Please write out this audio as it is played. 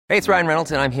Hey, it's Ryan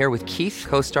Reynolds, and I'm here with Keith,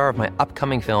 co-star of my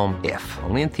upcoming film, If,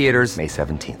 only in theaters May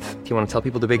 17th. Do you want to tell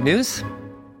people the big news?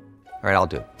 All right, I'll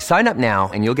do it. Sign up now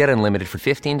and you'll get unlimited for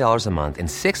 $15 a month and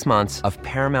 6 months of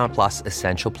Paramount Plus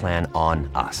Essential Plan on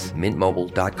us.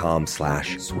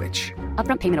 MintMobile.com/switch.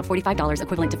 Upfront payment of $45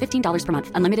 equivalent to $15 per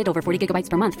month. Unlimited over 40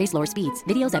 gigabytes per month. Face lower speeds.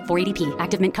 Videos at 480p.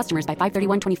 Active Mint customers by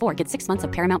 531.24 get 6 months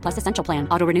of Paramount Plus Essential Plan.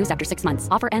 Auto renews after 6 months.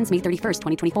 Offer ends May 31st,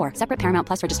 2024. Separate Paramount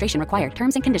Plus registration required.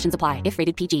 Terms and conditions apply if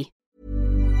rated PG.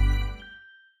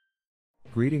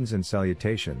 Greetings and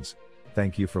salutations.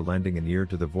 Thank you for lending an ear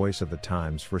to the voice of the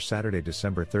times for Saturday,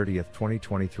 December 30th,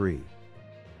 2023.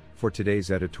 For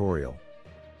today's editorial: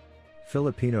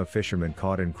 Filipino fishermen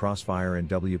caught in crossfire in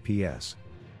WPS.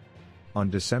 On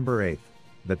December 8th,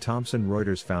 the Thomson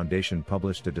Reuters Foundation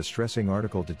published a distressing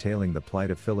article detailing the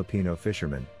plight of Filipino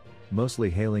fishermen, mostly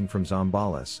hailing from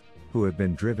Zambales, who have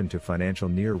been driven to financial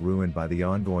near ruin by the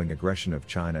ongoing aggression of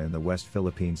China in the West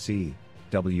Philippine Sea,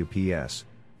 WPS,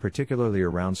 particularly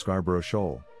around Scarborough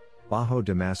Shoal, Bajo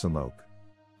de Masinloc.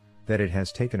 That it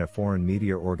has taken a foreign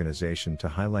media organization to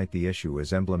highlight the issue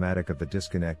is emblematic of the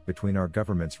disconnect between our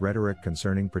government's rhetoric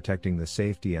concerning protecting the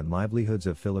safety and livelihoods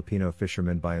of Filipino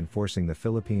fishermen by enforcing the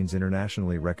Philippines'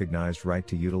 internationally recognized right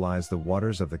to utilize the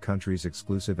waters of the country's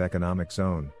exclusive economic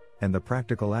zone, and the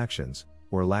practical actions,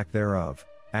 or lack thereof,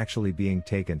 actually being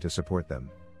taken to support them.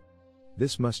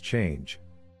 This must change.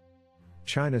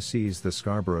 China seized the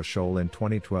Scarborough Shoal in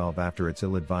 2012 after its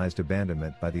ill-advised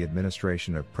abandonment by the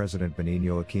administration of President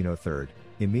Benigno Aquino III,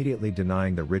 immediately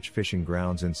denying the rich fishing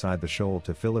grounds inside the shoal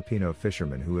to Filipino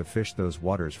fishermen who have fished those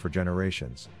waters for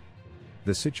generations.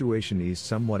 The situation eased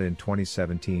somewhat in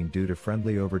 2017 due to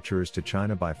friendly overtures to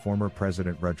China by former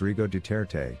President Rodrigo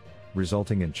Duterte,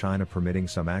 resulting in China permitting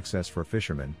some access for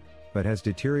fishermen, but has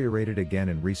deteriorated again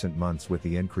in recent months with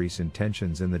the increase in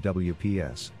tensions in the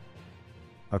WPS.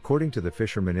 According to the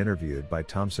fishermen interviewed by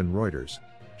Thomson Reuters,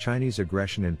 Chinese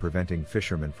aggression in preventing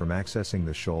fishermen from accessing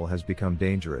the shoal has become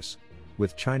dangerous,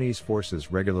 with Chinese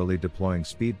forces regularly deploying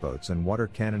speedboats and water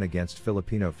cannon against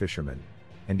Filipino fishermen,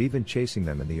 and even chasing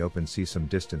them in the open sea some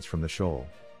distance from the shoal.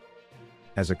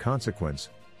 As a consequence,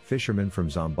 fishermen from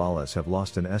Zambales have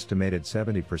lost an estimated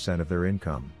 70% of their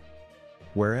income.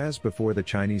 Whereas before the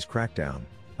Chinese crackdown,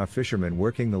 a fisherman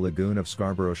working the lagoon of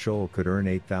Scarborough Shoal could earn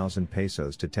 8,000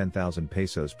 pesos to 10,000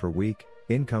 pesos per week,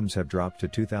 incomes have dropped to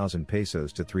 2,000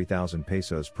 pesos to 3,000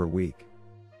 pesos per week.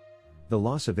 The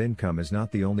loss of income is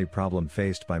not the only problem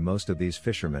faced by most of these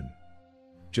fishermen.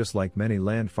 Just like many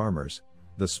land farmers,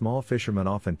 the small fishermen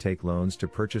often take loans to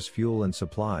purchase fuel and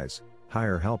supplies,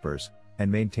 hire helpers,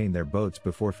 and maintain their boats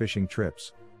before fishing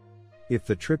trips. If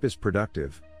the trip is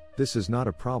productive, this is not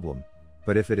a problem,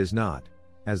 but if it is not,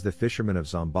 as the fishermen of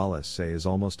Zambales say is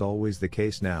almost always the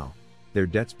case now, their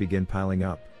debts begin piling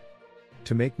up.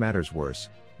 To make matters worse,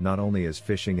 not only is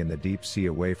fishing in the deep sea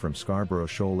away from Scarborough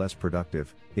Shoal less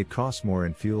productive, it costs more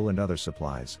in fuel and other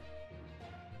supplies.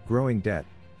 Growing debt,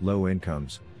 low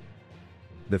incomes.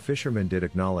 The fishermen did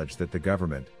acknowledge that the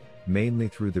government, mainly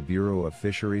through the Bureau of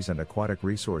Fisheries and Aquatic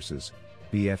Resources,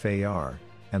 BFAR,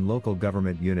 and local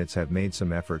government units have made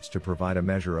some efforts to provide a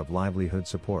measure of livelihood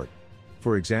support.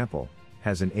 For example,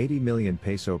 has an 80 million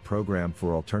peso program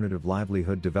for alternative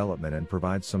livelihood development and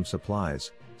provides some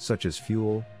supplies, such as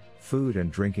fuel, food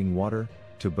and drinking water,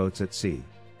 to boats at sea.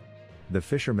 The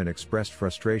fishermen expressed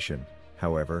frustration,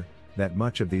 however, that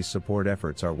much of these support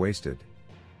efforts are wasted.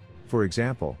 For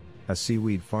example, a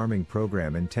seaweed farming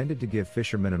program intended to give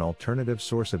fishermen an alternative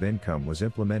source of income was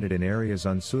implemented in areas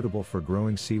unsuitable for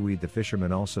growing seaweed. The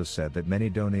fishermen also said that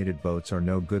many donated boats are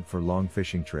no good for long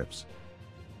fishing trips.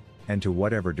 And to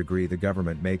whatever degree the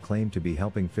government may claim to be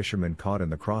helping fishermen caught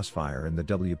in the crossfire in the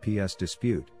WPS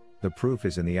dispute, the proof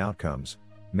is in the outcomes.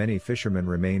 Many fishermen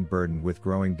remain burdened with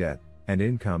growing debt, and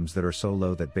incomes that are so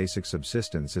low that basic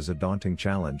subsistence is a daunting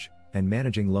challenge, and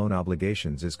managing loan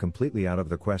obligations is completely out of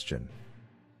the question.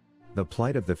 The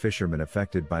plight of the fishermen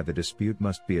affected by the dispute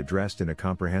must be addressed in a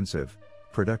comprehensive,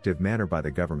 productive manner by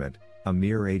the government. A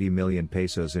mere 80 million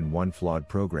pesos in one flawed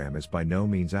program is by no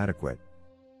means adequate.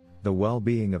 The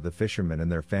well-being of the fishermen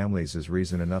and their families is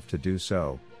reason enough to do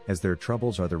so, as their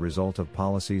troubles are the result of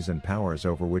policies and powers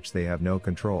over which they have no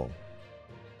control.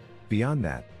 Beyond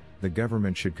that, the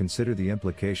government should consider the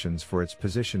implications for its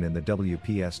position in the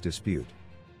WPS dispute.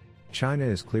 China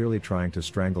is clearly trying to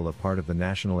strangle a part of the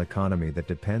national economy that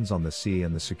depends on the sea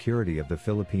and the security of the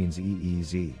Philippines'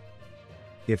 EEZ.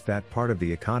 If that part of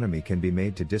the economy can be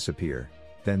made to disappear,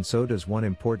 then so does one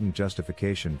important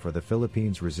justification for the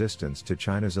Philippines' resistance to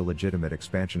China's illegitimate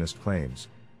expansionist claims.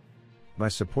 By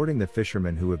supporting the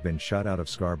fishermen who have been shut out of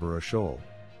Scarborough Shoal,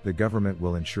 The government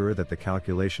will ensure that the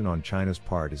calculation on China's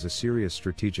part is a serious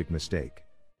strategic mistake.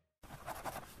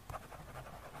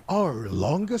 Our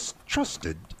longest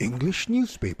trusted English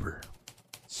newspaper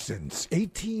since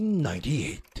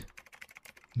 1898.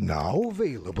 Now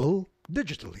available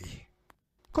digitally.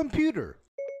 Computer,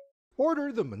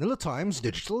 order the Manila Times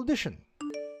Digital Edition.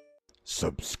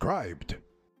 Subscribed.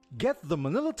 Get the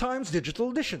Manila Times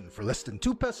Digital Edition for less than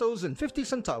 2 pesos and 50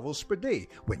 centavos per day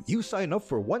when you sign up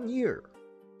for 1 year.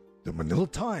 The Manila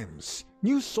Times,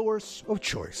 news source of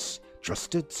choice,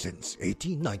 trusted since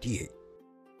 1898.